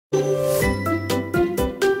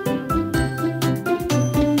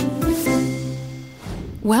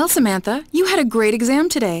Well, Samantha, you had a great exam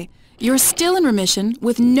today. You're still in remission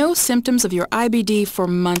with no symptoms of your IBD for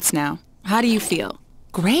months now. How do you feel?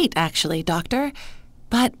 Great, actually, doctor.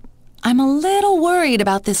 But I'm a little worried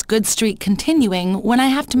about this good streak continuing when I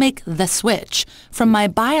have to make the switch from my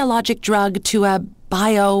biologic drug to a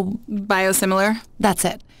Biosimilar? That's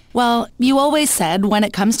it. Well, you always said when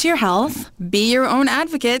it comes to your health... Be your own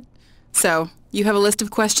advocate. So, you have a list of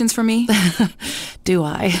questions for me? Do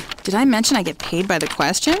I? Did I mention I get paid by the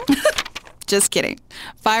question? Just kidding.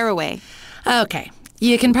 Fire away. Okay.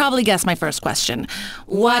 You can probably guess my first question.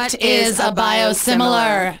 What is a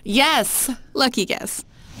biosimilar? Yes. Lucky guess.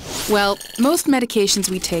 Well, most medications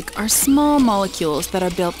we take are small molecules that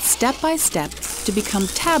are built step by step to become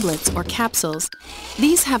tablets or capsules.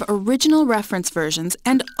 These have original reference versions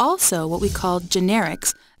and also what we call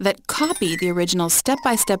generics that copy the original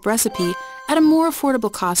step-by-step recipe at a more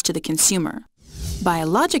affordable cost to the consumer.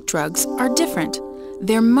 Biologic drugs are different.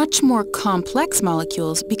 They're much more complex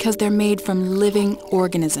molecules because they're made from living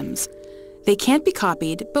organisms. They can't be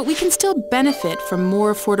copied, but we can still benefit from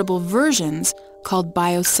more affordable versions called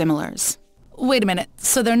biosimilars. Wait a minute,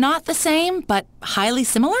 so they're not the same, but highly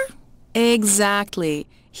similar? Exactly.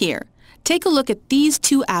 Here, take a look at these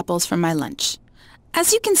 2 apples from my lunch.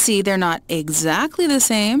 As you can see, they're not exactly the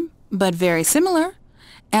same, but very similar.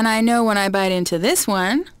 And I know when I bite into this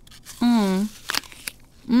one,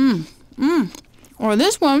 or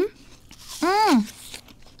this one,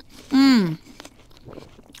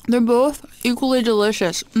 they're both equally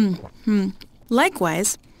delicious.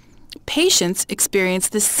 Likewise, patients experience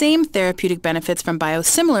the same therapeutic benefits from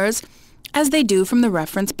biosimilars as they do from the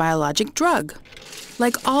reference biologic drug.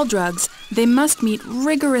 Like all drugs, they must meet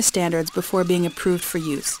rigorous standards before being approved for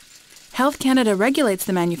use. Health Canada regulates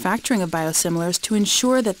the manufacturing of biosimilars to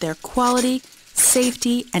ensure that their quality,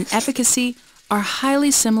 safety, and efficacy are highly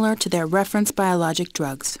similar to their reference biologic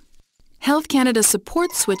drugs. Health Canada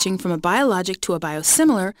supports switching from a biologic to a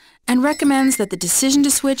biosimilar and recommends that the decision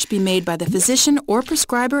to switch be made by the physician or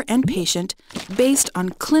prescriber and patient based on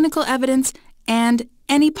clinical evidence and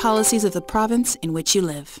any policies of the province in which you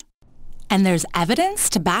live. And there's evidence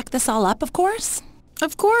to back this all up, of course?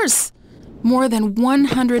 Of course! More than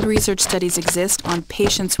 100 research studies exist on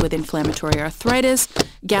patients with inflammatory arthritis,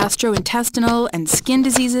 gastrointestinal, and skin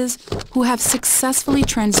diseases who have successfully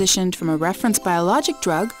transitioned from a reference biologic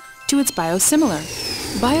drug to its biosimilar.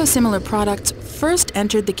 Biosimilar products first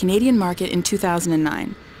entered the Canadian market in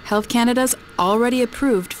 2009. Health Canada's already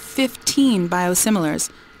approved 15 biosimilars,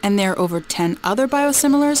 and there are over 10 other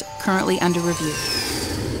biosimilars currently under review.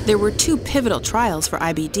 There were 2 pivotal trials for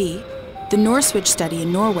IBD, the Norswitch study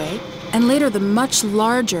in Norway, and later the much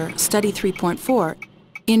larger Study 3.4.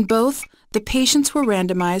 In both, the patients were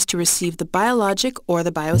randomized to receive the biologic or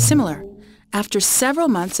the biosimilar. After several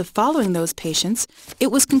months of following those patients,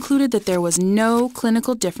 it was concluded that there was no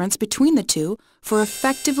clinical difference between the 2 for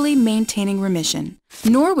effectively maintaining remission,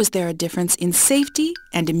 nor was there a difference in safety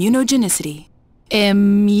and immunogenicity.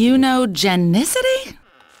 Immunogenicity?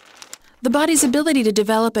 The body's ability to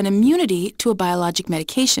develop an immunity to a biologic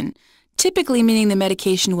medication, typically meaning the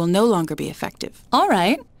medication will no longer be effective. All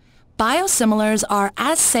right. Biosimilars are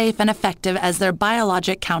as safe and effective as their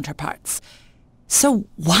biologic counterparts. So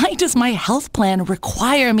why does my health plan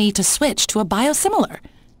require me to switch to a biosimilar?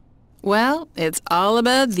 Well, it's all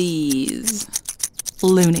about these.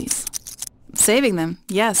 Loonies. Saving them,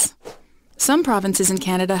 yes. Some provinces in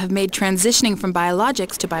Canada have made transitioning from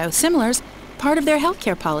biologics to biosimilars part of their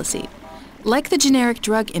healthcare policy. Like the generic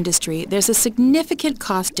drug industry, there's a significant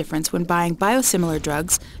cost difference when buying biosimilar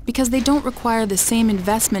drugs because they don't require the same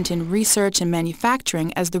investment in research and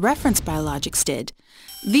manufacturing as the reference biologics did.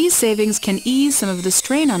 These savings can ease some of the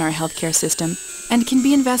strain on our healthcare system and can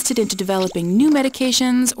be invested into developing new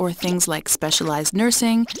medications or things like specialized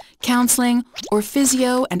nursing, counseling, or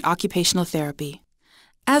physio and occupational therapy.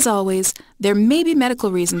 As always, there may be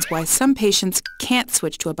medical reasons why some patients can't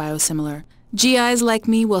switch to a biosimilar. GIs like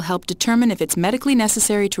me will help determine if it's medically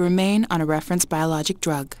necessary to remain on a reference biologic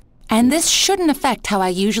drug. And this shouldn't affect how I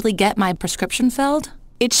usually get my prescription filled?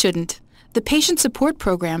 It shouldn't. The Patient Support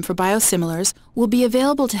Program for Biosimilars will be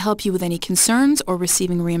available to help you with any concerns or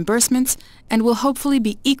receiving reimbursements and will hopefully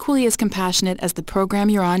be equally as compassionate as the program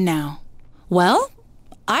you're on now. Well,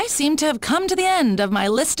 I seem to have come to the end of my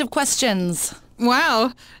list of questions.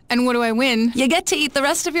 Wow! And what do I win? You get to eat the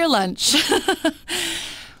rest of your lunch.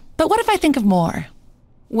 But what if I think of more?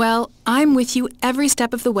 Well, I'm with you every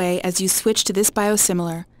step of the way as you switch to this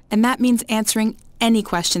biosimilar, and that means answering any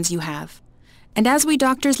questions you have. And as we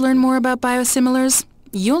doctors learn more about biosimilars,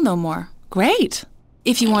 you'll know more. Great!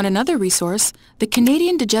 If you want another resource, the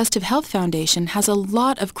Canadian Digestive Health Foundation has a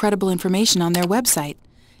lot of credible information on their website.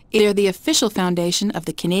 They're the official foundation of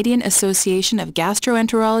the Canadian Association of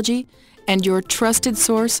Gastroenterology and your trusted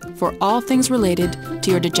source for all things related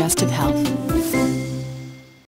to your digestive health.